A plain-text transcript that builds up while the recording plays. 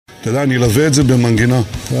אתה יודע, אני אלווה את זה במנגינה.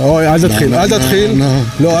 אוי, אל תתחיל.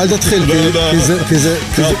 לא, אל תתחיל,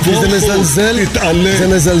 כי זה מזלזל, זה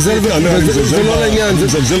מזלזל ולא לעניין,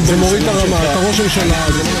 זה מוריד את הרמה, אתה ראש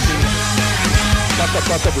הממשלה, זה לא מתאים.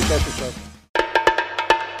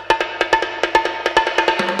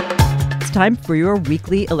 It's time for your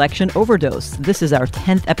weekly election overdose. This is our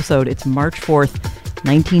 10th episode. It's March 4th.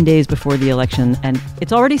 19 days before the election, and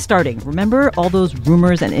it's already starting. Remember all those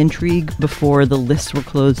rumors and intrigue before the lists were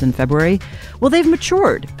closed in February? Well, they've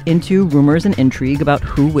matured into rumors and intrigue about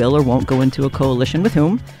who will or won't go into a coalition with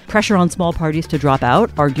whom, pressure on small parties to drop out,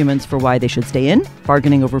 arguments for why they should stay in,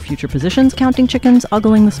 bargaining over future positions, counting chickens,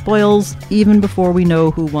 ogling the spoils, even before we know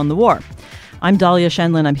who won the war. I'm Dahlia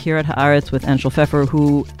Shenlin. I'm here at Haaretz with Anshel Pfeffer,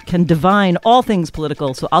 who can divine all things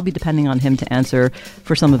political, so I'll be depending on him to answer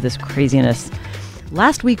for some of this craziness.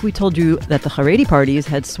 Last week, we told you that the Haredi parties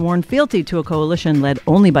had sworn fealty to a coalition led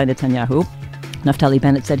only by Netanyahu. Naftali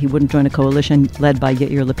Bennett said he wouldn't join a coalition led by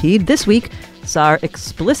Yair Lapid. This week, Saar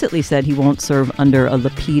explicitly said he won't serve under a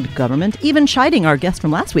Lapid government, even chiding our guest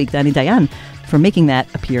from last week, Danny Dayan, for making that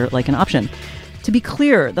appear like an option. To be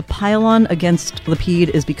clear, the pile-on against Lapid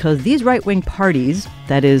is because these right-wing parties,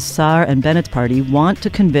 that is Saar and Bennett's party, want to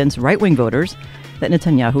convince right-wing voters that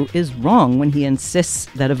Netanyahu is wrong when he insists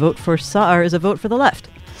that a vote for Saar is a vote for the left.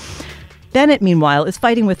 Bennett, meanwhile, is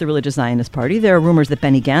fighting with the Religious Zionist Party. There are rumors that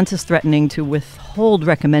Benny Gantz is threatening to withhold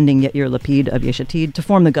recommending Yair Lapid of Yesh Atid to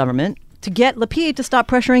form the government to get Lapid to stop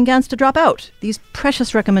pressuring Gantz to drop out. These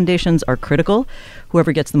precious recommendations are critical.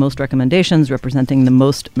 Whoever gets the most recommendations representing the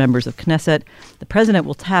most members of Knesset, the president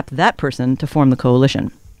will tap that person to form the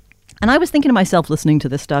coalition. And I was thinking to myself listening to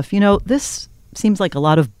this stuff, this seems like a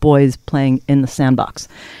lot of boys playing in the sandbox.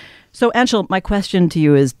 So, Anshel, my question to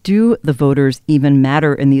you is, do the voters even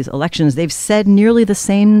matter in these elections? They've said nearly the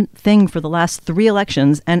same thing for the last 3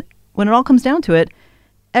 elections, and when it all comes down to it,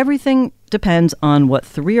 everything depends on what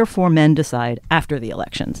 3 or 4 men decide after the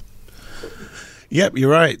elections. Yep, you're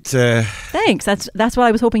right. Thanks. That's what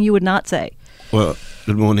I was hoping you would not say. Well,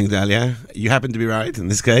 good morning, Dahlia. You happen to be right in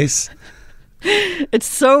this case. It's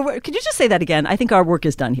so... Could you just say that again? I think our work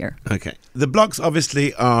is done here. Okay. The blocks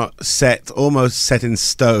obviously are almost set in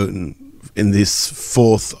stone in this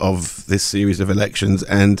 4th of this series of elections,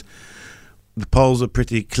 and the polls are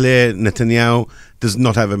pretty clear. Netanyahu does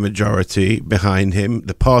not have a majority behind him.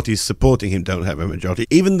 The parties supporting him don't have a majority.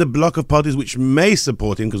 Even the block of parties which may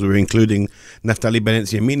support him, because we're including Naftali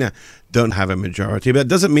Bennett's Yamina, don't have a majority. But that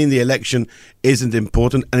doesn't mean the election isn't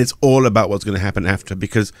important, and it's all about what's going to happen after,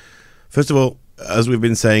 because first of all, as we've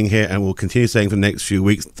been saying here and we'll continue saying for the next few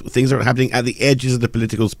weeks, things that are happening at the edges of the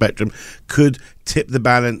political spectrum could tip the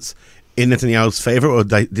balance in Netanyahu's favor or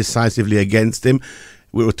decisively against him.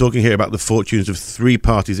 We were talking here about the fortunes of 3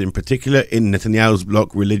 parties in particular. In Netanyahu's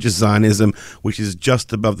bloc, Religious Zionism, which is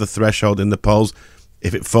just above the threshold in the polls.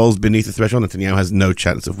 If it falls beneath the threshold, Netanyahu has no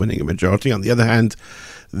chance of winning a majority. On the other hand,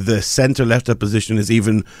 the center-left opposition is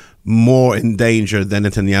even more in danger than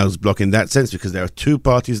Netanyahu's bloc in that sense, because there are 2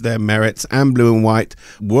 parties there, Meretz and Blue and White.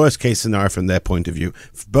 Worst case scenario from their point of view.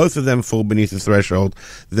 If both of them fall beneath the threshold,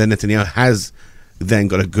 then Netanyahu has then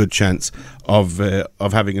got a good chance of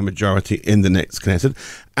having a majority in the next Knesset.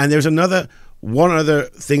 And there's one other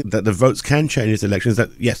thing that the votes can change in this election is that,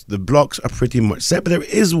 yes, the blocks are pretty much set, but there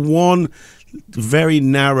is one very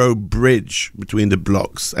narrow bridge between the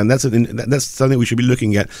blocks, and that's something we should be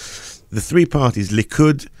looking at. The 3 parties,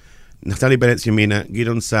 Likud, Naftali Bennett's Yamina,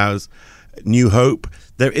 Gideon Saar's New Hope,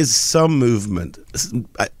 there is some movement.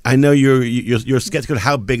 I know you're skeptical of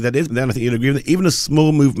how big that is, but then I think you'll agree with it. Even a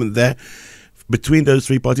small movement there between those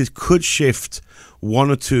 3 parties could shift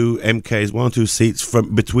 1 or 2 MKs, 1 or 2 seats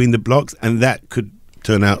from between the blocks, and that could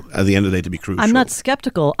turn out at the end of the day to be crucial. I'm not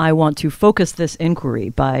skeptical. I want to focus this inquiry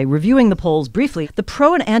by reviewing the polls briefly. The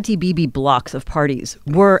pro and anti-Bibi blocks of parties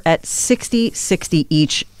were at 60-60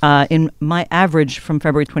 each in my average from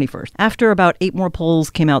February 21st. After about 8 more polls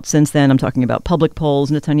came out since then, I'm talking about public polls,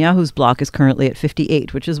 Netanyahu's bloc is currently at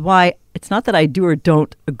 58, which is why it's not that I do or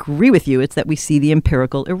don't agree with you, it's that we see the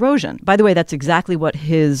empirical erosion. By the way, that's exactly what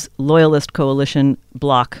his loyalist coalition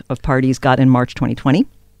bloc of parties got in March 2020.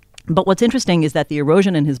 But what's interesting is that the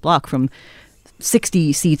erosion in his bloc from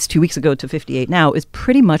 60 seats 2 weeks ago to 58 now is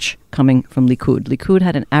pretty much coming from Likud. Likud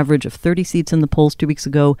had an average of 30 seats in the polls 2 weeks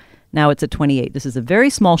ago. Now it's at 28. This is a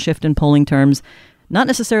very small shift in polling terms, not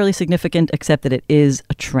necessarily significant, except that it is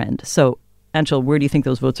a trend. So, Anshel, where do you think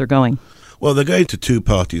those votes are going? Well, they're going to 2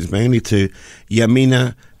 parties, mainly to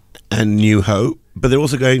Yamina and New Hope. But they're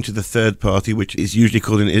also going to the third party, which is usually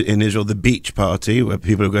called in Israel the Beach Party, where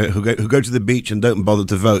people who go to the beach and don't bother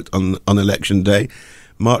to vote on election day.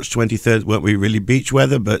 March 23rd won't be really beach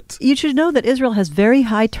weather, but... You should know that Israel has very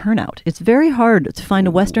high turnout. It's very hard to find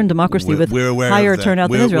a Western democracy with higher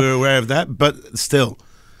turnout than Israel. We're aware of that, but still,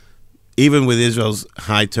 even with Israel's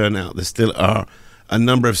high turnout, there still are a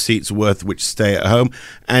number of seats worth which stay at home.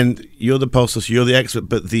 And you're the pollster, you're the expert,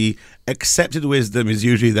 but the accepted wisdom is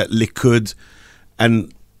usually that Likud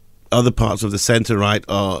and other parts of the centre-right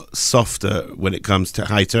are softer when it comes to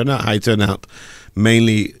high turnout. High turnout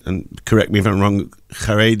mainly, and correct me if I'm wrong,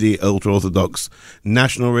 Haredi, ultra-Orthodox,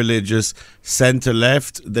 national religious,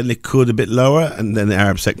 centre-left, then Likud a bit lower, and then the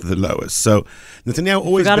Arab sector the lowest. So Netanyahu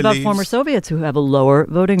always forgot about former Soviets who have a lower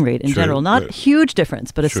voting rate in general. Not a huge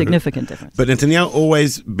difference, but a significant difference. But Netanyahu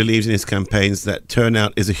always believes in his campaigns that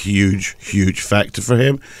turnout is a huge, huge factor for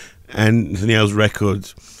him, and Netanyahu's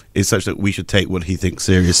record is such that we should take what he thinks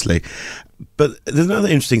seriously. But there's another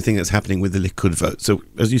interesting thing that's happening with the Likud vote. So,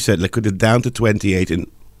 as you said, Likud is down to 28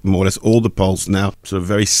 in more or less all the polls now. So a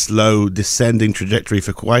very slow descending trajectory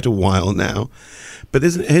for quite a while now. But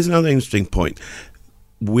here's another interesting point.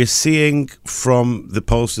 We're seeing from the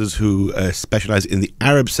pollsters who specialize in the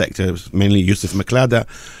Arab sector, mainly Yusuf Maklada,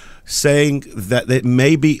 saying that there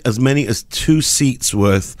may be as many as 2 seats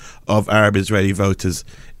worth of Arab Israeli voters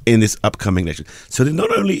in this upcoming election. So that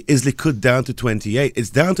not only is Likud down to 28, it's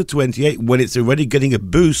down to 28 when it's already getting a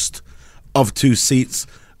boost of 2 seats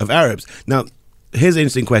of Arabs. Now, here's an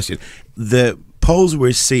interesting question. The polls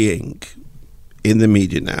we're seeing in the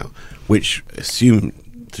media now, which assume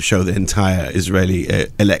to show the entire Israeli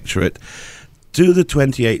electorate, do the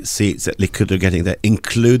 28 seats that Likud are getting there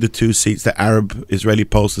include the 2 seats that Arab Israeli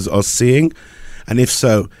pollsters are seeing? And if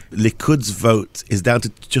so, Likud's vote is down to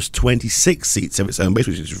just 26 seats of its own base,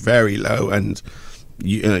 which is very low. And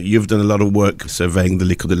you've done a lot of work surveying the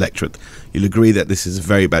Likud electorate. You'll agree that this is a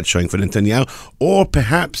very bad showing for Netanyahu. Or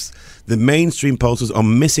perhaps the mainstream pollsters are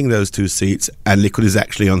missing those 2 seats and Likud is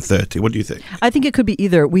actually on 30. What do you think? I think it could be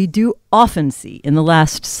either. We do often see in the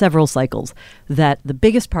last several cycles that the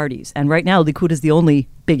biggest parties, and right now Likud is the only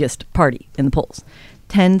biggest party in the polls,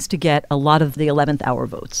 tends to get a lot of the 11th hour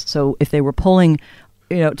votes. So if they were polling,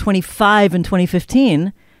 25 in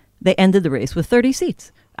 2015, they ended the race with 30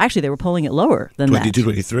 seats. Actually, they were polling it lower than 22, that.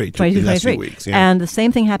 23. 22, 23. Weeks, yeah. And the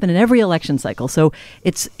same thing happened in every election cycle. So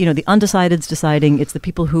it's, the undecideds deciding. It's the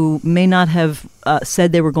people who may not have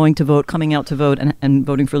said they were going to vote, coming out to vote and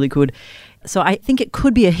voting for Likud. So I think it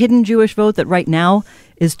could be a hidden Jewish vote that right now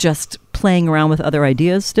is just playing around with other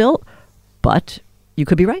ideas still. But you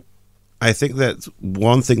could be right. I think that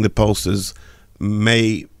one thing the pollsters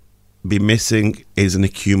may be missing is an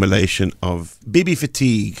accumulation of Bibi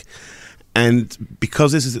fatigue. And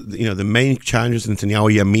because this is, the main challenges in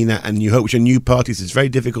Netanyahu, Yamina, and New Hope, which are new parties, it's very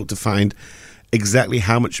difficult to find exactly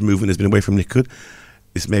how much movement has been away from Likud.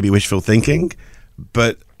 This may be wishful thinking,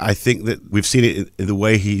 but I think that we've seen it in the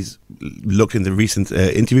way he's looked in the recent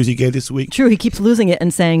interviews he gave this week. True, he keeps losing it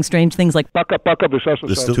and saying strange things like baka.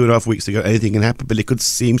 There's still 2.5 weeks to go. Anything can happen, but Likud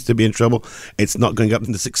seems to be in trouble. It's not going up.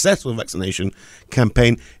 And the successful vaccination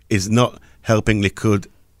campaign is not helping Likud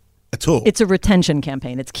at all. It's a retention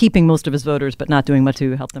campaign. It's keeping most of his voters, but not doing much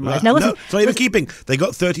to help them rise. Now, listen, no, it's not even keeping. They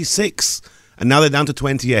got 36. And now they're down to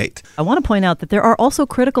 28. I want to point out that there are also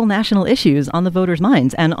critical national issues on the voters'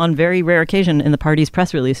 minds, and on very rare occasion in the party's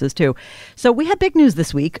press releases, too. So we had big news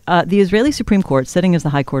this week. The Israeli Supreme Court, sitting as the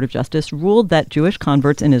High Court of Justice, ruled that Jewish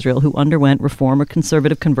converts in Israel who underwent reform or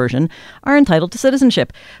conservative conversion are entitled to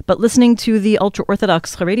citizenship. But listening to the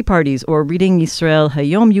ultra-Orthodox Haredi parties or reading Yisrael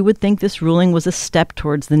Hayom, you would think this ruling was a step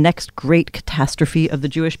towards the next great catastrophe of the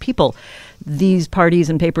Jewish people. These parties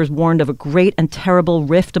and papers warned of a great and terrible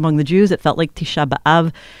rift among the Jews. It felt like Tisha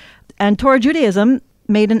B'Av. And Torah Judaism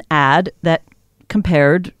made an ad that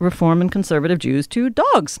compared Reform and conservative Jews to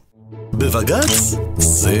dogs. בבג"ץ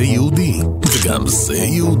זה יהודי, וגם זה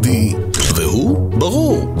יהודי, והוא,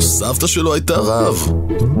 ברור, סבתא שלו הייתה רב,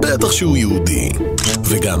 בטח שהוא יהודי,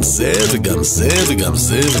 וגם זה, וגם זה, וגם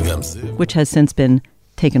זה, וגם זה. Which has since been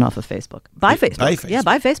taken off of Facebook. By Facebook. Yeah,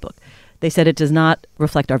 by Facebook. They said it does not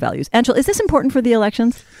reflect our values. Angel, is this important for the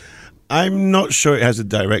elections? I'm not sure it has a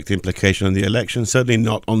direct implication on the election, certainly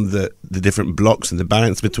not on the different blocks and the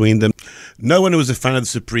balance between them. No one who was a fan of the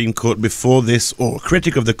Supreme Court before this or a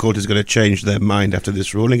critic of the court is going to change their mind after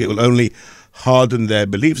this ruling. It will only harden their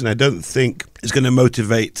beliefs, and I don't think it's going to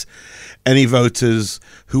motivate any voters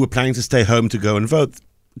who were planning to stay home to go and vote.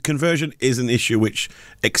 Conversion is an issue which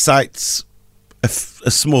excites a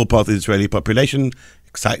small part of the Israeli population,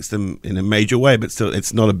 excites them in a major way, but still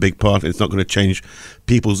it's not a big part, and it's not going to change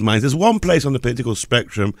people's minds. There's one place on the political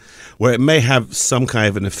spectrum where it may have some kind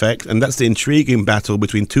of an effect, and that's the intriguing battle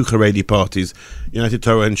between two Haredi parties, United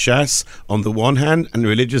Torah and Shas on the one hand, and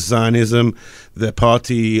religious Zionism, the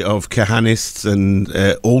party of Kahanists and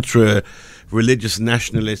ultra-religious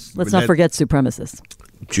nationalists. Let's not forget supremacists.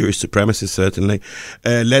 Jewish supremacists, certainly,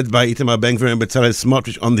 led by Itamar Ben-Gvir and Bezalel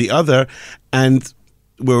Smotrich on the other. And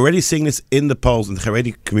we're already seeing this in the polls. In the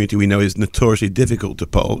Haredi community, we know is notoriously difficult to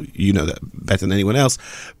poll. You know that better than anyone else.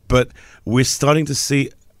 But we're starting to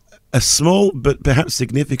see a small but perhaps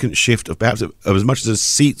significant shift of perhaps of as much as a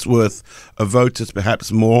seat's worth of voters,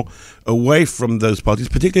 perhaps more, away from those parties,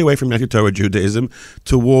 particularly away from United Torah Judaism,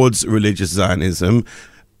 towards religious Zionism.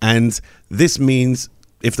 And this means,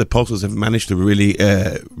 if the pollsters have managed to really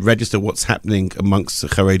register what's happening amongst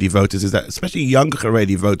Haredi voters, is that especially younger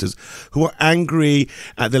Haredi voters who are angry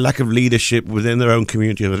at the lack of leadership within their own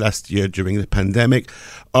community over the last year during the pandemic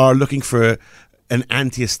are looking for an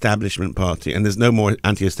anti-establishment party, and there's no more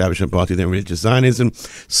anti-establishment party than religious Zionism.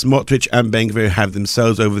 Smotrich and Ben-Gvir have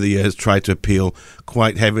themselves over the years tried to appeal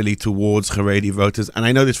quite heavily towards Haredi voters, and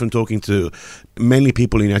I know this from talking to mainly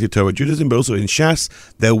people in United Torah Judaism, but also in Shas.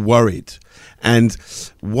 They're worried. And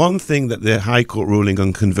one thing that the High Court ruling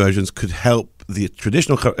on conversions could help the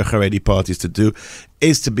traditional Haredi parties to do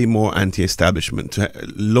is to be more anti-establishment, to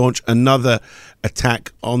launch another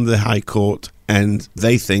attack on the High Court, and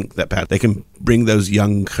they think that perhaps they can bring those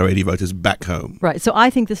young Haredi voters back home. Right. So I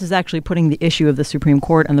think this is actually putting the issue of the Supreme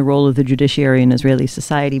Court and the role of the judiciary in Israeli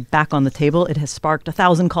society back on the table. It has sparked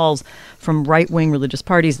 1,000 calls from right-wing religious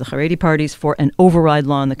parties, the Haredi parties, for an override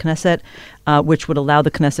law in the Knesset, which would allow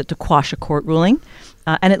the Knesset to quash a court ruling.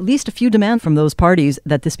 And at least a few demand from those parties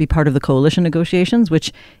that this be part of the coalition negotiations,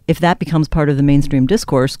 which, if that becomes part of the mainstream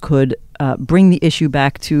discourse, could bring the issue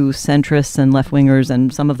back to centrists and left-wingers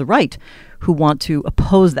and some of the right who want to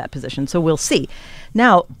oppose that position. So we'll see.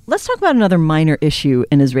 Now, let's talk about another minor issue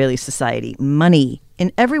in Israeli society, money.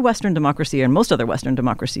 In every Western democracy, and most other Western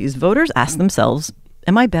democracies, voters ask themselves,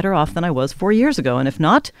 am I better off than I was 4 years ago? And if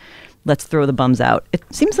not, let's throw the bums out. It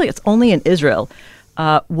seems like it's only in Israel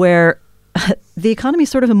where the economy is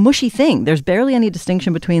sort of a mushy thing. There's barely any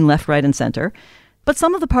distinction between left, right, and center. But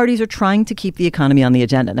some of the parties are trying to keep the economy on the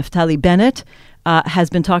agenda. Naftali Bennett has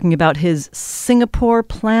been talking about his Singapore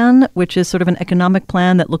plan, which is sort of an economic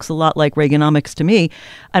plan that looks a lot like Reaganomics to me.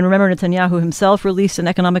 And remember, Netanyahu himself released an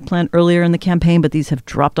economic plan earlier in the campaign, but these have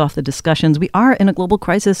dropped off the discussions. We are in a global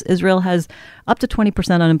crisis. Israel has up to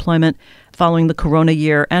 20% unemployment following the corona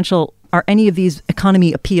year. Anshel, are any of these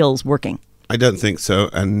economy appeals working? I don't think so.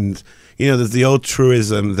 And there's the old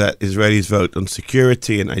truism that Israelis vote on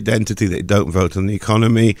security and identity. They don't vote on the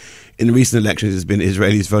economy. In recent elections, it's been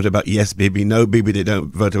Israelis vote about yes, Bibi, no, Bibi. They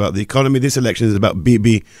don't vote about the economy. This election is about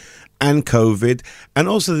Bibi and COVID, and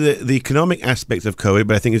also the economic aspects of COVID.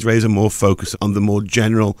 But I think Israelis are more focused on the more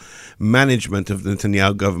general management of the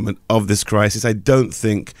Netanyahu government of this crisis. I don't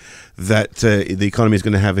think that the economy is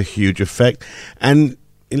going to have a huge effect. And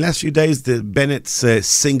in the last few days, the Bennett's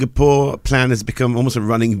Singapore plan has become almost a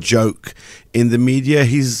running joke in the media.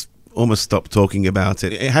 He's almost stopped talking about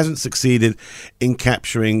it. It hasn't succeeded in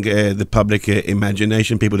capturing the public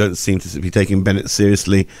imagination. People don't seem to be taking Bennett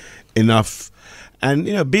seriously enough. And,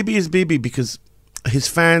 Bibi is Bibi because his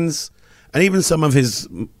fans and even some of his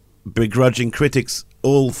begrudging critics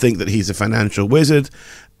all think that he's a financial wizard.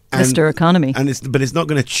 Mr. Economy. But it's not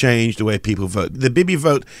going to change the way people vote. The Bibi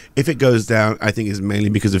vote, if it goes down, I think is mainly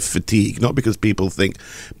because of fatigue, not because people think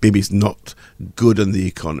Bibi's not good on the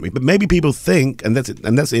economy. But maybe people think, and that's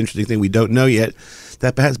the interesting thing we don't know yet,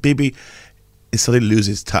 that perhaps Bibi is starting to lose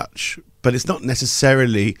his touch. But it's not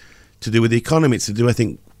necessarily to do with the economy. It's to do, I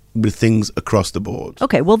think, with things across the board.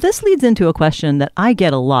 Okay, well, this leads into a question that I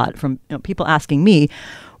get a lot from people asking me.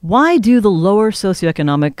 Why do the lower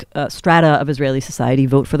socioeconomic strata of Israeli society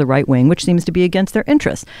vote for the right wing, which seems to be against their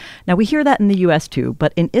interests? Now, we hear that in the U.S. too,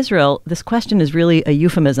 but in Israel, this question is really a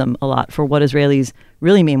euphemism a lot for what Israelis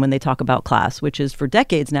really mean when they talk about class, which is for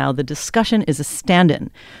decades now, the discussion is a stand-in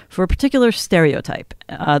for a particular stereotype,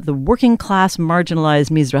 the working class marginalized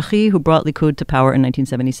Mizrahi who brought Likud to power in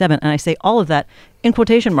 1977. And I say all of that in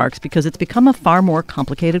quotation marks because it's become a far more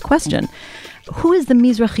complicated question. Who is the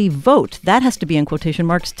Mizrahi vote? That has to be in quotation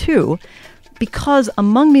marks too, because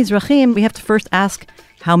among Mizrahim, we have to first ask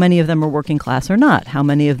how many of them are working class or not, how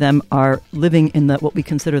many of them are living in what we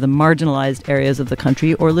consider the marginalized areas of the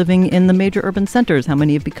country or living in the major urban centers, how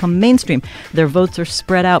many have become mainstream. Their votes are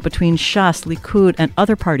spread out between Shas, Likud, and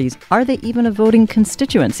other parties. Are they even a voting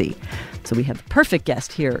constituency? So we have the perfect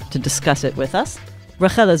guest here to discuss it with us,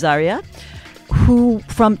 Rachel Azaria. who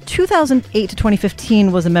from 2008 to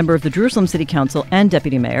 2015 was a member of the Jerusalem City Council and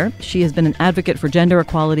deputy mayor. She has been an advocate for gender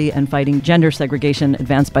equality and fighting gender segregation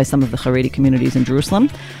advanced by some of the Haredi communities in Jerusalem.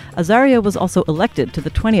 Azaria was also elected to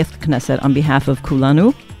the 20th Knesset on behalf of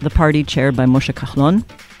Kulanu, the party chaired by Moshe Kahlon,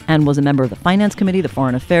 and was a member of the Finance Committee, the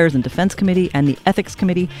Foreign Affairs and Defense Committee, and the Ethics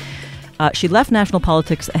Committee. She left national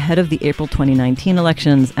politics ahead of the April 2019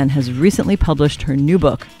 elections and has recently published her new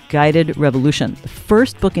book, Guided Revolution, the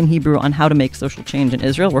first book in Hebrew on how to make social change in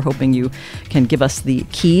Israel. We're hoping you can give us the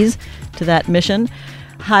keys to that mission.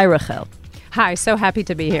 Hi, Rachel. Hi, so happy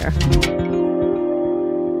to be here.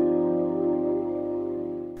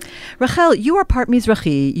 Rachel, you are part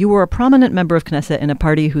Mizrahi. You were a prominent member of Knesset in a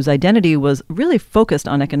party whose identity was really focused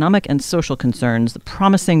on economic and social concerns, the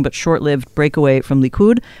promising but short-lived breakaway from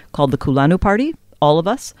Likud called the Kulanu Party, all of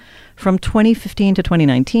us, from 2015 to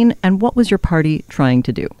 2019. And what was your party trying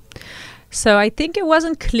to do? So I think it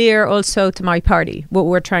wasn't clear also to my party what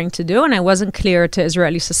we're trying to do, and it wasn't clear to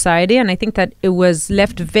Israeli society. And I think that it was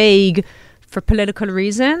left vague for political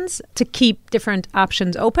reasons to keep different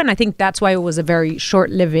options open. I think that's why it was a very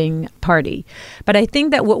short-living party. But I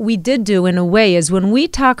think that what we did do in a way is when we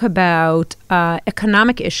talk about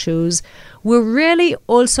economic issues, we're really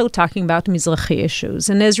also talking about Mizrahi issues.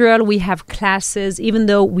 In Israel, we have classes, even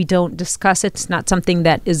though we don't discuss it, it's not something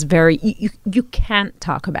that is very, you can't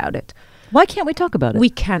talk about it. Why can't we talk about it? We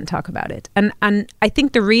can't talk about it. And I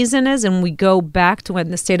think the reason is, and we go back to when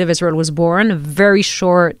the State of Israel was born, a very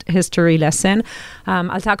short history lesson.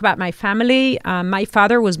 I'll talk about my family. My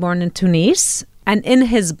father was born in Tunis. And in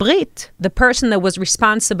his Brit, the person that was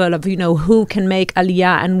responsible of, who can make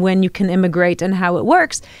Aliyah and when you can immigrate and how it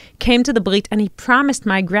works, came to the Brit and he promised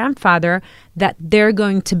my grandfather that they're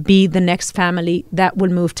going to be the next family that will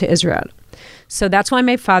move to Israel. So that's why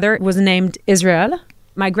my father was named Israel.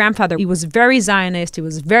 My grandfather, he was very Zionist. He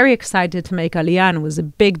was very excited to make Aliyah, and it was a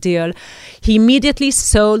big deal. He immediately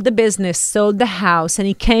sold the business, sold the house, and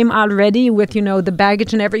he came already with, the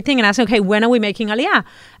baggage and everything, and asked, okay, when are we making Aliyah?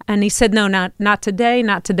 And he said, no, not today,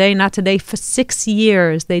 not today, not today. For 6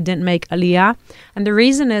 years, they didn't make Aliyah. And the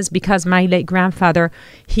reason is because my late grandfather,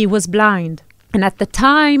 he was blind. And at the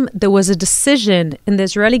time, there was a decision in the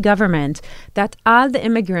Israeli government that all the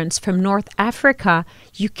immigrants from North Africa,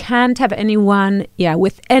 you can't have anyone,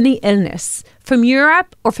 with any illness. From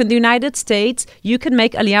Europe or from the United States, you could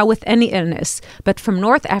make Aliyah with any illness. But from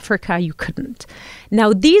North Africa, you couldn't.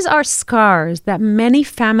 Now, these are scars that many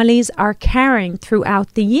families are carrying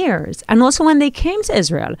throughout the years. And also when they came to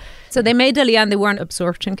Israel. So they made Aliyah and they were in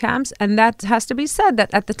absorption camps. And that has to be said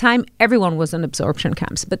that at the time, everyone was in absorption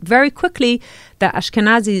camps. But very quickly, the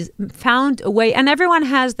Ashkenazis found a way. And everyone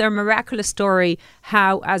has their miraculous story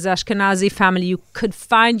how, as Ashkenazi family, you could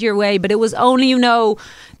find your way. But it was only,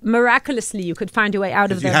 miraculously, you could find your way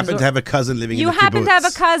out of there. You happen to have a cousin living in the kibbutz. You happen to have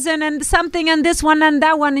a cousin and something and this one and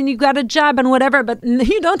that one and you got a job and whatever, but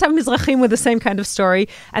you don't have Mizrahim with the same kind of story.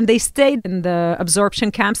 And they stayed in the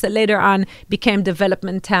absorption camps that later on became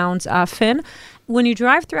development towns often. When you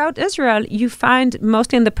drive throughout Israel, you find,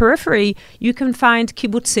 mostly in the periphery, you can find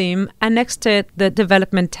kibbutzim and next to it, the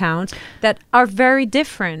development towns that are very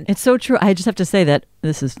different. It's so true. I just have to say that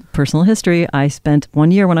this is personal history. I spent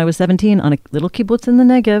 1 year when I was 17 on a little kibbutz in the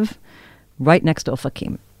Negev, right next to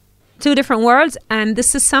Ofakim. Two different worlds, and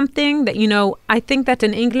this is something that, I think that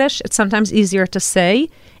in English, it's sometimes easier to say.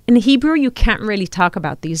 In Hebrew, you can't really talk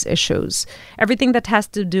about these issues. Everything that has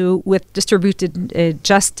to do with distributed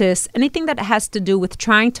justice, anything that has to do with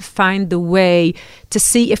trying to find the way to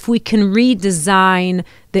see if we can redesign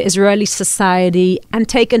the Israeli society and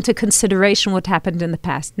take into consideration what happened in the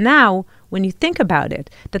past. Now, when you think about it,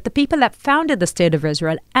 that the people that founded the State of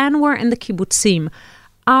Israel and were in the kibbutzim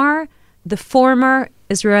are the former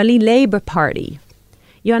Israeli Labor Party.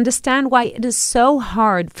 You understand why it is so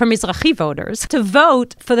hard for Mizrahi voters to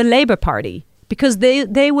vote for the Labor Party, because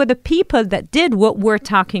they were the people that did what we're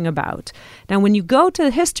talking about. Now, when you go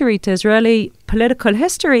to history, to Israeli political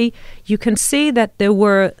history, you can see that there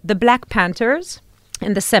were the Black Panthers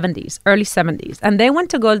in the 70s, early 70s. And they went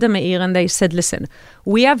to Golda Meir and they said, listen,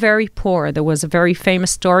 we are very poor. There was a very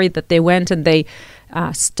famous story that they went and they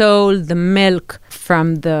stole the milk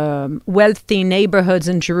from the wealthy neighborhoods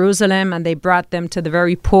in Jerusalem and they brought them to the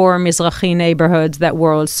very poor Mizrahi neighborhoods that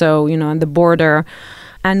were also, on the border.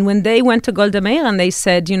 And when they went to Golda Meir and they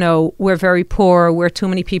said, we're very poor, we're too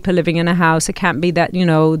many people living in a house, it can't be that,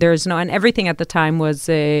 there's no, and everything at the time was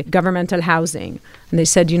governmental housing. And they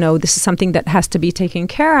said, this is something that has to be taken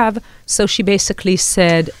care of. So she basically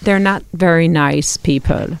said, they're not very nice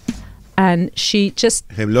people. And she just...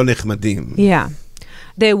 הם לא נחמדים. Yeah.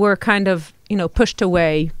 They were kind of, pushed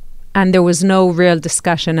away and there was no real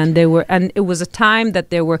discussion, and it was a time that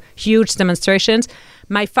there were huge demonstrations.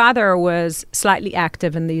 My father was slightly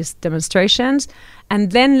active in these demonstrations,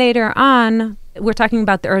 and then later on, we're talking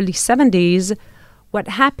about the early 70s, what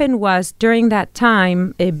happened was during that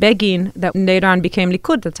time, Begin, that later on became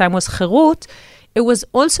Likud, at the time was Cherut, it was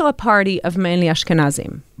also a party of mainly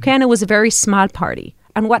Ashkenazim. Okay, and it was a very small party.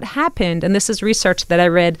 And what happened, and this is research that I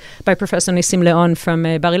read by Professor Nissim Leon from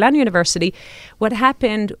Bar Ilan University, what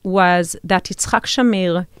happened was that Yitzchak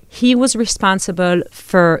Shamir, he was responsible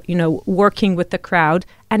for, working with the crowd,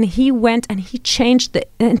 and he went and he changed the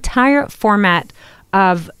entire format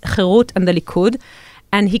of Cherut and the Likud,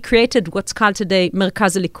 and he created what's called today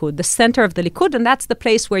Merkaz Likud, the center of the Likud, and that's the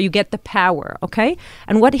place where you get the power, okay?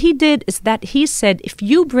 And what he did is that he said, if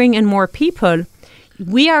you bring in more people,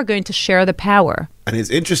 we are going to share the power. And it's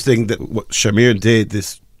interesting that what Shamir did,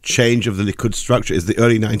 this change of the Likud structure, is the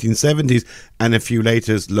early 1970s, and a few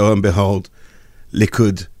later, lo and behold,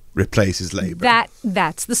 Likud replaces Labour.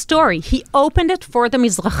 That's the story. He opened it for the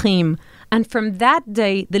Mizrachim, and from that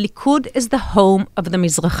day, the Likud is the home of the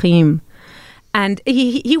Mizrachim. And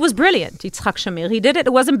he was brilliant, Yitzchak Shamir. He did it.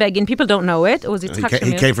 It wasn't Begin. People don't know it. It was Yitzchak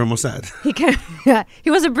Shamir. He came from Mossad. He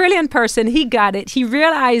was a brilliant person. He got it. He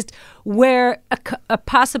realized where a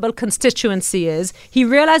possible constituency is. He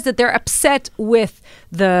realized that they're upset with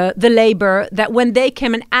the labor, that when they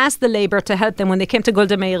came and asked the labor to help them, when they came to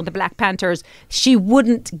Golda Meir, the Black Panthers, she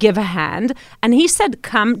wouldn't give a hand. And he said,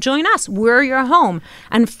 come join us. We're your home.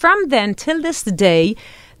 And from then till this day,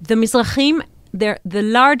 the Mizrachim, they're the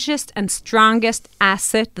largest and strongest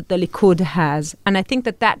asset that the Likud has. And I think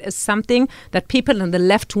that is something that people in the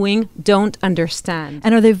left wing don't understand.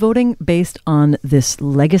 And are they voting based on this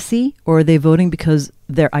legacy, or are they voting because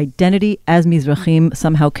their identity as Mizrachim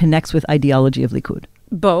somehow connects with ideology of Likud?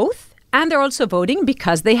 Both. And they're also voting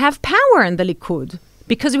because they have power in the Likud.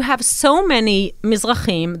 Because you have so many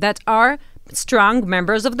Mizrachim that are strong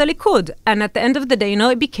members of the Likud. And at the end of the day,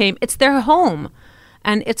 it's their home.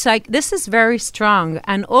 And it's like, this is very strong.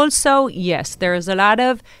 And also, yes, there is a lot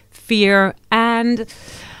of fear. And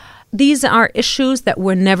these are issues that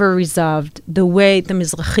were never resolved, the way the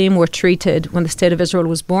Mizrachim were treated when the State of Israel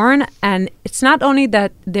was born. And it's not only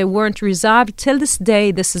that they weren't resolved, till this day,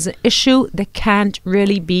 this is an issue that can't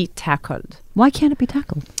really be tackled. Why can't it be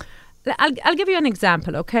tackled? I'll give you an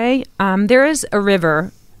example, okay? There is a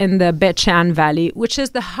river in the Bet Shean Valley, which is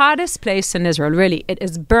the hottest place in Israel, really. It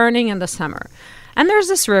is burning in the summer. And there's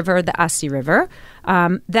this river, the Asi River,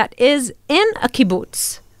 that is in a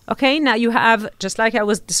kibbutz. Okay, now you have, just like I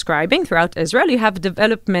was describing throughout Israel, you have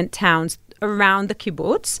development towns around the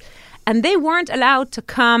kibbutz, and they weren't allowed to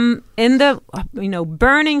come in the,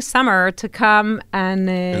 burning summer to come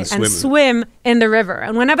and swim in the river.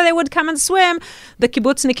 And whenever they would come and swim, the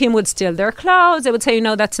kibbutznikim would steal their clothes. They would say,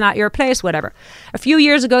 that's not your place, whatever. A few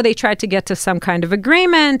years ago, they tried to get to some kind of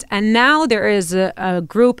agreement, and now there is a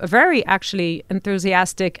group, a very actually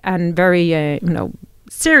enthusiastic and very,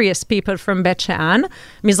 serious people from Bet Shean,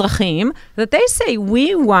 Mizrachim, that they say,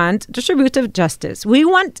 we want distributive justice. We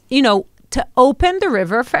want, to open the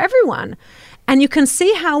river for everyone. And you can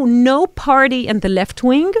see how no party in the left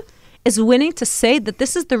wing is willing to say that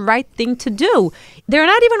this is the right thing to do. They're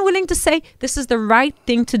not even willing to say this is the right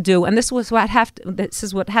thing to do, and this is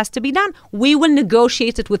what has to be done. We will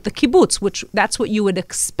negotiate it with the kibbutz, which that's what you would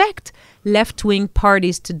expect left-wing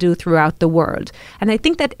parties to do throughout the world. And I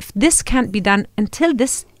think that if this can't be done until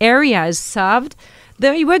this area is solved,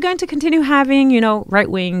 then we're going to continue having,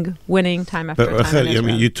 right-wing winning time after time. But Rachel,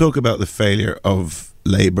 you talk about the failure of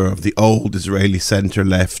Labour, of the old Israeli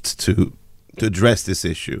centre-left to address this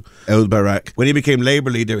issue. Ehud Barak, when he became Labour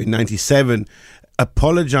leader in 1997,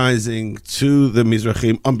 apologizing to the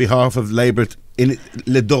Mizrachim on behalf of Labour in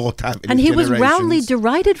Ledorotav. And he was roundly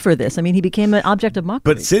derided for this. I mean, he became an object of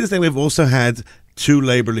mockery. But since then, we've also had two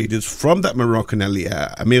Labour leaders from that Moroccan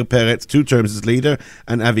Aliyah, Amir Peretz, 2 terms as leader,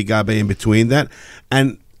 and Avi Gabe in between that.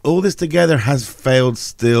 And all this together has failed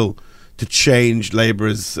still to change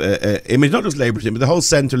Labour's image, not just Labour's image, but the whole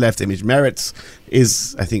centre-left image. Meretz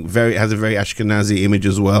is, I think, has a very Ashkenazi image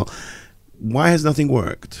as well. Why has nothing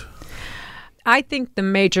worked? I think the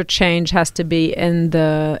major change has to be in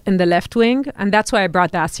the left wing, and that's why I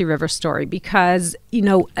brought the Asi River story, because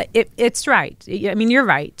it's right. I mean, you're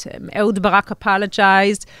right. Ehud Barak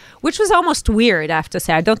apologized. which was almost weird, I have to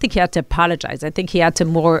say. I don't think he had to apologize. I think he had to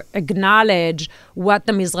more acknowledge what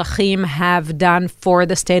the Mizrahim have done for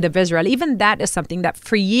the state of Israel. Even that is something that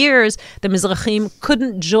for years, the Mizrahim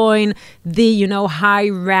couldn't join the,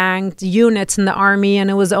 high-ranked units in the army, and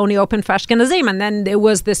it was only open for Ashkenazim. And then there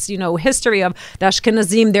was this, history of the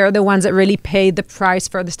Ashkenazim, they're the ones that really paid the price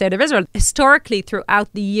for the state of Israel. Historically,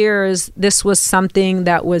 throughout the years, this was something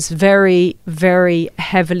that was very, very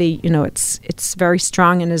heavily, it's very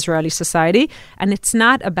strong in Israeli society. And it's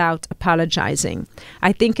not about apologizing.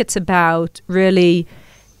 I think it's about really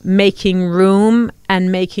making room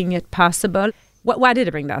and making it possible. Why did I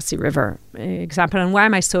bring the Asi River example, and why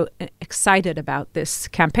am I so excited about this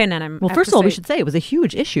campaign? And first of all, we should say it was a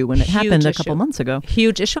huge issue when it happened a couple months ago.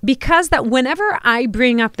 Huge issue, because that whenever I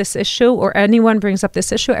bring up this issue or anyone brings up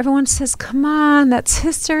this issue, everyone says, "Come on, that's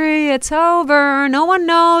history. It's over. No one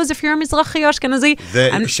knows if you're Mizrahi or Ashkenazi."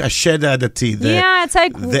 It's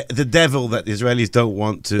like the devil that Israelis don't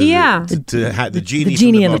want to have the genie. The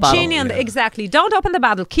genie in the bottle. Exactly. Don't open the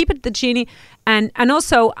bottle. Keep it the genie. And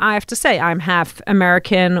also, I have to say, I'm half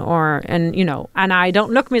American, and I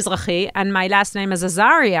don't look Mizrahi, and my last name is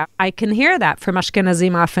Azaria. I can hear that from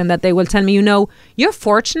Ashkenazim often, that they will tell me, you're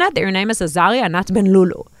fortunate that your name is Azaria and not Ben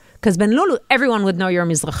Lulu. Because Ben Lulu, everyone would know you're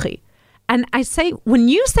Mizrahi. And I say, when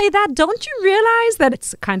you say that, don't you realize that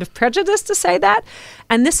it's a kind of prejudice to say that?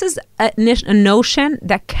 And this is a notion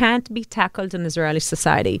that can't be tackled in Israeli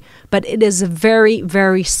society. But it is a very,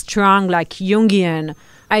 very strong, like Jungian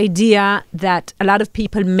idea that a lot of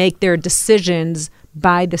people make their decisions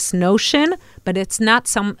by this notion, but it's not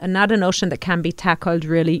a notion that can be tackled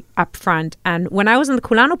really upfront. And when I was in the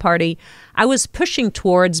Kulanu party, I was pushing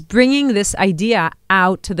towards bringing this idea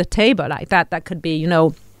out to the table. I thought that could be,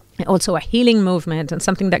 also a healing movement and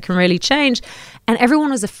something that can really change. And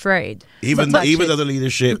everyone was afraid. Even though the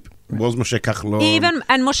leadership was Moshe Kachlon. Even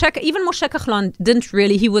Moshe Kachlon didn't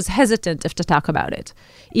really, he was hesitant to talk about it.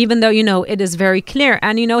 Even though, it is very clear.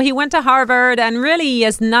 And, he went to Harvard and really he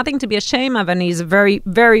has nothing to be ashamed of. And he's a very,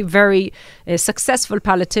 very, very successful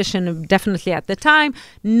politician, definitely at the time.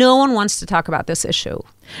 No one wants to talk about this issue.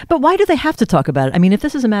 But why do they have to talk about it? I mean, if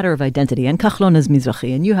this is a matter of identity, and Kachlon is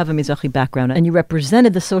Mizrahi, and you have a Mizrahi background, and you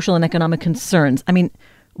represented the social and economic concerns, I mean,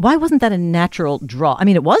 why wasn't that a natural draw? I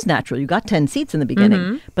mean, it was natural. You got 10 seats in the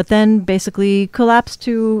beginning, but then basically collapsed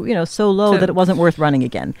to, so low that it wasn't worth running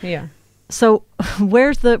again. Yeah. So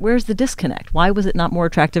where's the disconnect? Why was it not more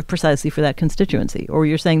attractive precisely for that constituency? Or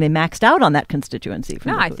you're saying they maxed out on that constituency?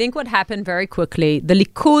 No, I think what happened very quickly, the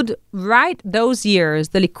Likud, right those years,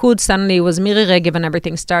 the Likud suddenly was Miri Regev and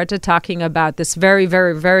everything started talking about this very,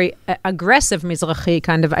 very, very aggressive Mizrahi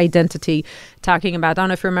kind of identity, talking about, I don't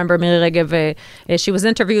know if you remember Miri Regev, she was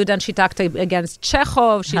interviewed and she talked against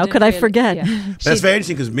Chekhov. How could I forget? Yeah. That's very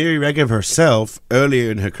interesting because Miri Regev herself, earlier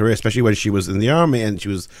in her career, especially when she was in the army and she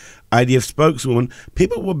was IDF spokeswoman,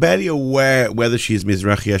 people were barely aware whether she's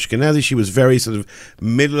Mizrahi Ashkenazi. She was very sort of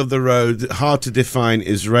middle of the road, hard to define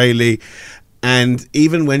Israeli. And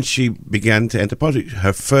even when she began to enter politics,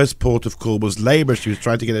 her first port of call was Labour. She was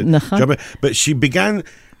trying to get a job. But she began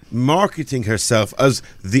marketing herself as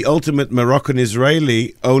the ultimate Moroccan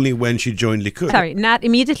Israeli only when she joined Likud. Sorry, not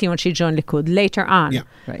immediately when she joined Likud, later on. Yeah.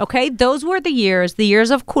 Right. Okay, those were the years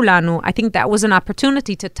of Kulanu. I think that was an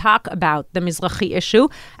opportunity to talk about the Mizrahi issue,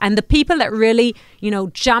 and the people that really,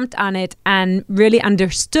 jumped on it and really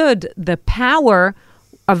understood the power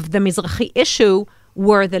of the Mizrahi issue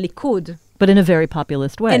were the Likud. But in a very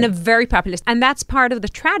populist way. In a very populist. And that's part of the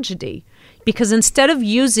tragedy. Because instead of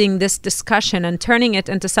using this discussion and turning it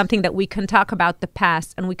into something that we can talk about the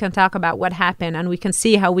past and we can talk about what happened and we can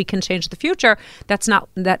see how we can change the future,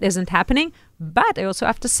 that isn't happening. But I also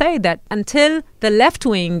have to say that until the left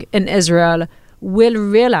wing in Israel will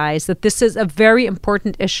realize that this is a very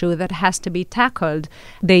important issue that has to be tackled,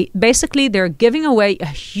 they're giving away a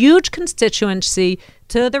huge constituency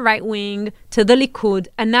to the right wing, to the Likud,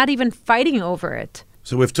 and not even fighting over it.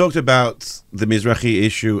 So we've talked about the Mizrahi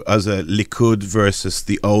issue as a Likud versus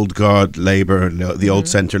the old guard, Labour, the old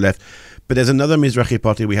centre-left. But there's another Mizrahi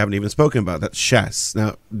party we haven't even spoken about, that's Shas.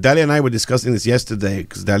 Now, Dalia and I were discussing this yesterday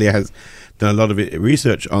because Dalia has done a lot of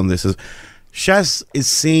research on this. Shas is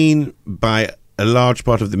seen by a large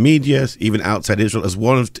part of the media, even outside Israel, as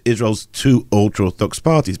one of Israel's two ultra-Orthodox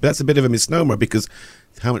parties. But that's a bit of a misnomer because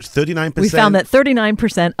how much? 39%? We found that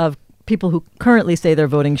 39% of people who currently say they're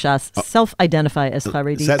voting Shas self-identify as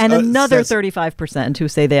Haredi, and another 35% who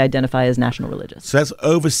say they identify as national religious. So that's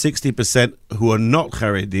over 60% who are not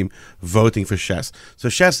Haredim voting for Shas. So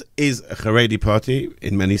Shas is a Haredi party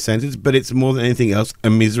in many senses, but it's more than anything else a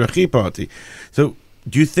Mizrahi party. So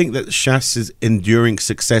Do you think that Shas's enduring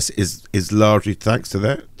success is largely thanks to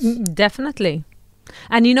that? Definitely.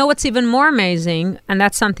 And you know what's even more amazing, and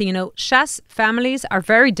that's something, Shas families are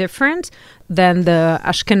very different than the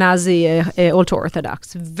Ashkenazi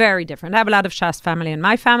ultra-Orthodox. Very different. I have a lot of Shas family in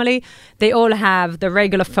my family. They all have the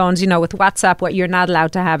regular phones, with WhatsApp, what you're not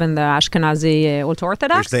allowed to have in the Ashkenazi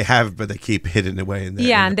ultra-Orthodox. Which they have, but they keep hidden away in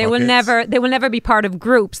their and they will never be part of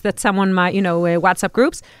groups that someone might, WhatsApp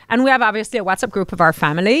groups. And we have obviously a WhatsApp group of our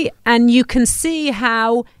family, and you can see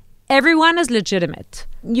how everyone is legitimate.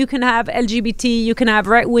 You can have LGBT, you can have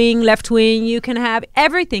right wing, left wing, you can have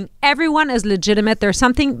everything. Everyone is legitimate. There's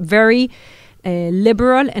something very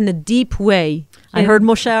liberal in a deep way. I heard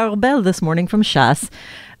Moshe Arbel this morning from Shas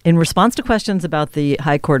in response to questions about the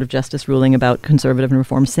High Court of Justice ruling about conservative and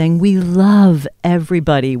reform, saying we love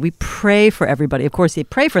everybody. We pray for everybody. Of course, they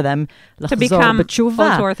pray for them to become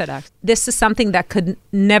ultra-Orthodox. This is something that could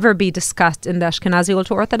never be discussed in the Ashkenazi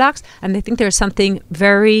ultra-Orthodox, and they think there's something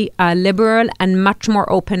very liberal and much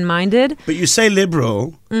more open-minded. But you say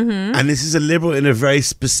liberal, and this is a liberal in a very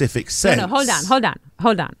specific sense. No,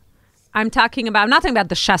 hold on. I'm not talking about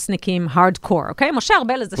the Shasnikim hardcore, okay? Moshe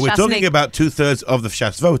Arbel is the Shasnik. We're talking about 2/3 of the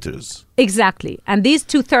Shas voters. Exactly. And these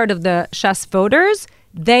 2/3 of the Shas voters,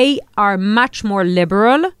 they are much more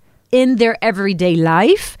liberal in their everyday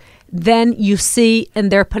life than you see in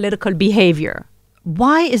their political behavior.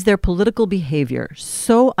 Why is their political behavior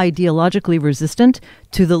so ideologically resistant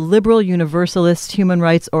to the liberal, universalist, human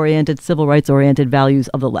rights-oriented, civil rights-oriented values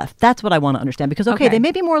of the left? That's what I want to understand. Because, they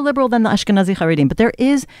may be more liberal than the Ashkenazi Haredim, but there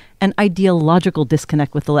is an ideological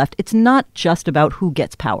disconnect with the left. It's not just about who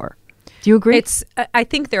gets power. Do you agree? I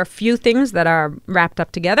think there are a few things that are wrapped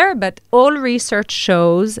up together, but all research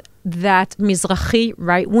shows that Mizrahi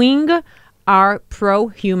right-wing are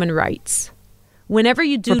pro-human rights. Whenever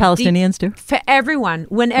you do... For Palestinians too? For everyone.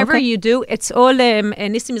 Whenever you do, it's all...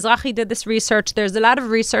 Nissim Mizrahi did this research. There's a lot of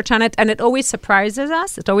research on it, and it always surprises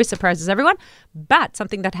us. It always surprises everyone. But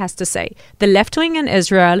something that has to say, the left wing in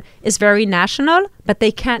Israel is very national, but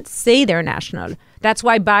they can't say they're national. That's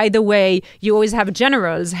why, by the way, you always have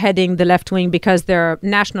generals heading the left wing because they're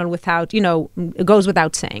national without, it goes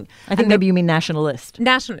without saying. I think maybe you mean nationalist.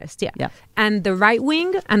 Nationalist, yeah. And the right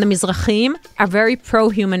wing and the Mizrahim are very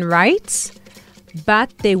pro-human rights, but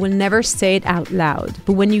they will never say it out loud.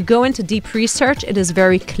 But when you go into deep research, it is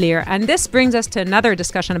very clear. And this brings us to another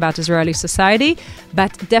discussion about Israeli society,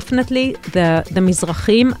 but definitely the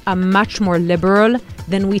Mizrahim are much more liberal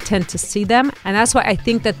than we tend to see them. And that's why I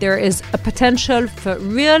think that there is a potential for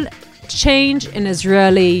real change in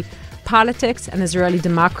Israeli politics and Israeli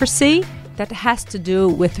democracy that has to do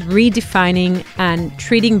with redefining and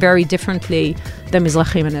treating very differently the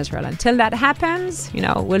Mizrahim in Israel. Until that happens,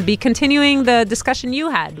 we'll be continuing the discussion you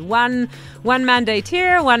had. One mandate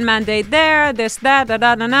here, one mandate there, this, that,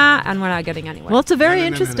 and we're not getting anywhere. Well, it's a very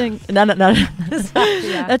interesting... No.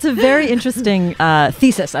 That's a very interesting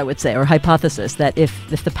thesis, I would say, or hypothesis, that if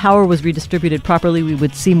the power was redistributed properly, we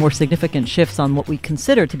would see more significant shifts on what we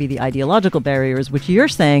consider to be the ideological barriers, which you're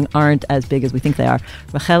saying aren't as big as we think they are.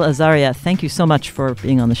 Rachel Azaria, thank you so much for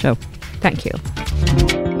being on the show. Thank you.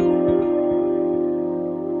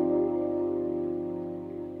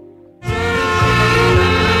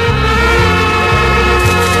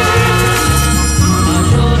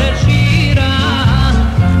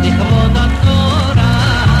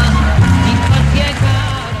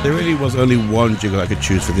 There really was only one jingle I could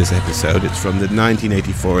choose for this episode. It's from the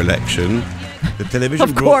 1984 election. The television...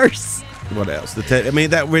 Of course. What else?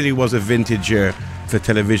 That really was a vintage year for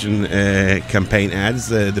television campaign ads.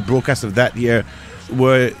 The broadcasts of that year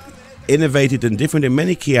were innovative and different in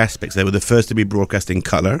many key aspects. They were the first to be broadcast in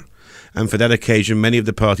color. And for that occasion, many of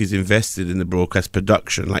the parties invested in the broadcast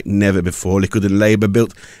production like never before. Likud and Labour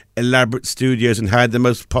built elaborate studios and hired the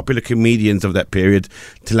most popular comedians of that period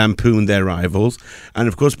to lampoon their rivals. And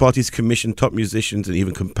of course, parties commissioned top musicians and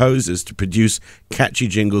even composers to produce catchy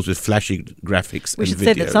jingles with flashy graphics We and should videos.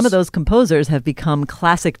 say that some of those composers have become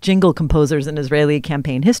classic jingle composers in Israeli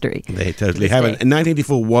campaign history. They totally have. And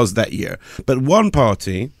 1984 was that year. But one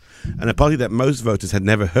party, and a party that most voters had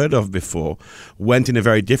never heard of before, went in a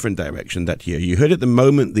very different direction that year. You heard it the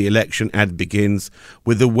moment the election ad begins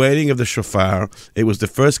with the wailing of the shofar. It was the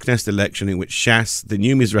first Knesset election in which Shas, the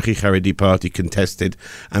new Mizrahi Haredi party, contested.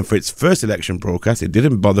 And for its first election broadcast, it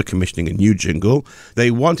didn't bother commissioning a new jingle.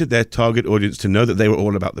 They wanted their target audience to know that they were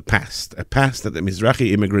all about the past, a past that the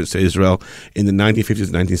Mizrahi immigrants to Israel in the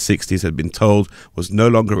 1950s and 1960s had been told was no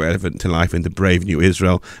longer relevant to life in the brave new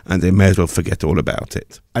Israel, and they may as well forget all about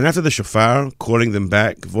it. And after the shofar, calling them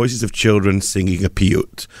back, voices of children singing a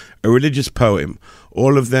piyut, a religious poem,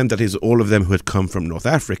 all of them who had come from North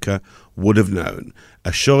Africa would have known.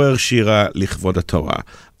 A shorer shira lichvod HaTorah.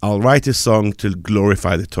 I'll write a song to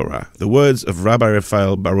glorify the Torah. The words of Rabbi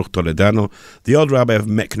Raphael Baruch Toledano, the old rabbi of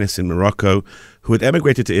Meknes in Morocco, who had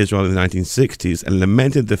emigrated to Israel in the 1960s and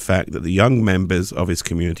lamented the fact that the young members of his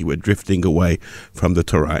community were drifting away from the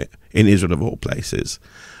Torah in Israel of all places.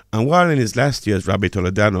 And while in his last years Rabbi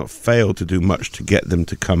Toledano failed to do much to get them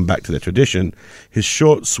to come back to their tradition, his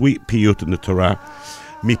short, sweet piyut in the Torah,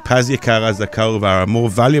 Mipaz Yekara Zakar Uvara, more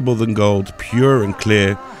valuable than gold, pure and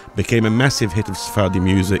clear, became a massive hit of Sephardi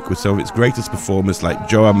music with some of its greatest performers like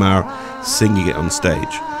Joe Amar singing it on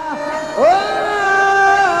stage.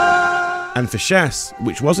 And for Shas,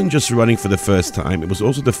 which wasn't just running for the first time, it was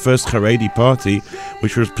also the first Haredi party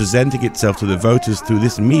which was presenting itself to the voters through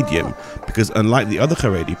this medium, because unlike the other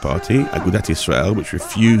Haredi party, Agudat Yisrael, which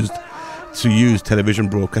refused to use television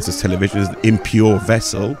broadcast as television as an impure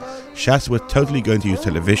vessel, Shas were totally going to use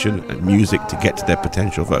television and music to get to their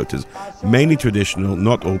potential voters, mainly traditional,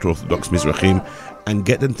 not ultra-Orthodox Mizrahim, and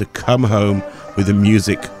get them to come home with the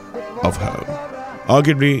music of home.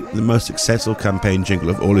 Arguably the most successful campaign jingle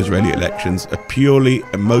of all Israeli elections, a purely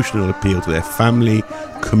emotional appeal to their family,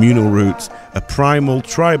 communal roots, a primal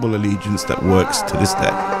tribal allegiance that works to this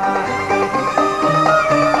day.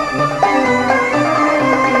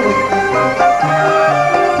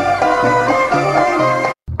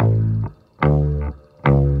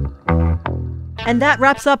 And that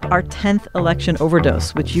wraps up our 10th election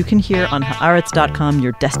overdose, which you can hear on haaretz.com,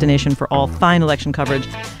 your destination for all fine election coverage,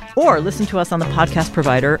 or listen to us on the podcast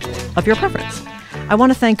provider of your preference. I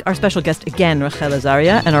want to thank our special guest again, Rachel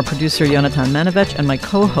Azaria, and our producer, Yonatan Manovech, and my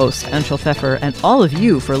co-host, Anshel Pfeffer, and all of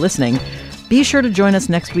you for listening. Be sure to join us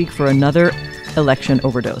next week for another election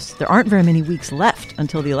overdose. There aren't very many weeks left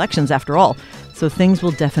until the elections, after all, so things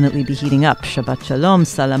will definitely be heating up. Shabbat Shalom,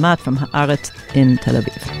 Salamat from Haaretz in Tel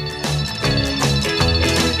Aviv.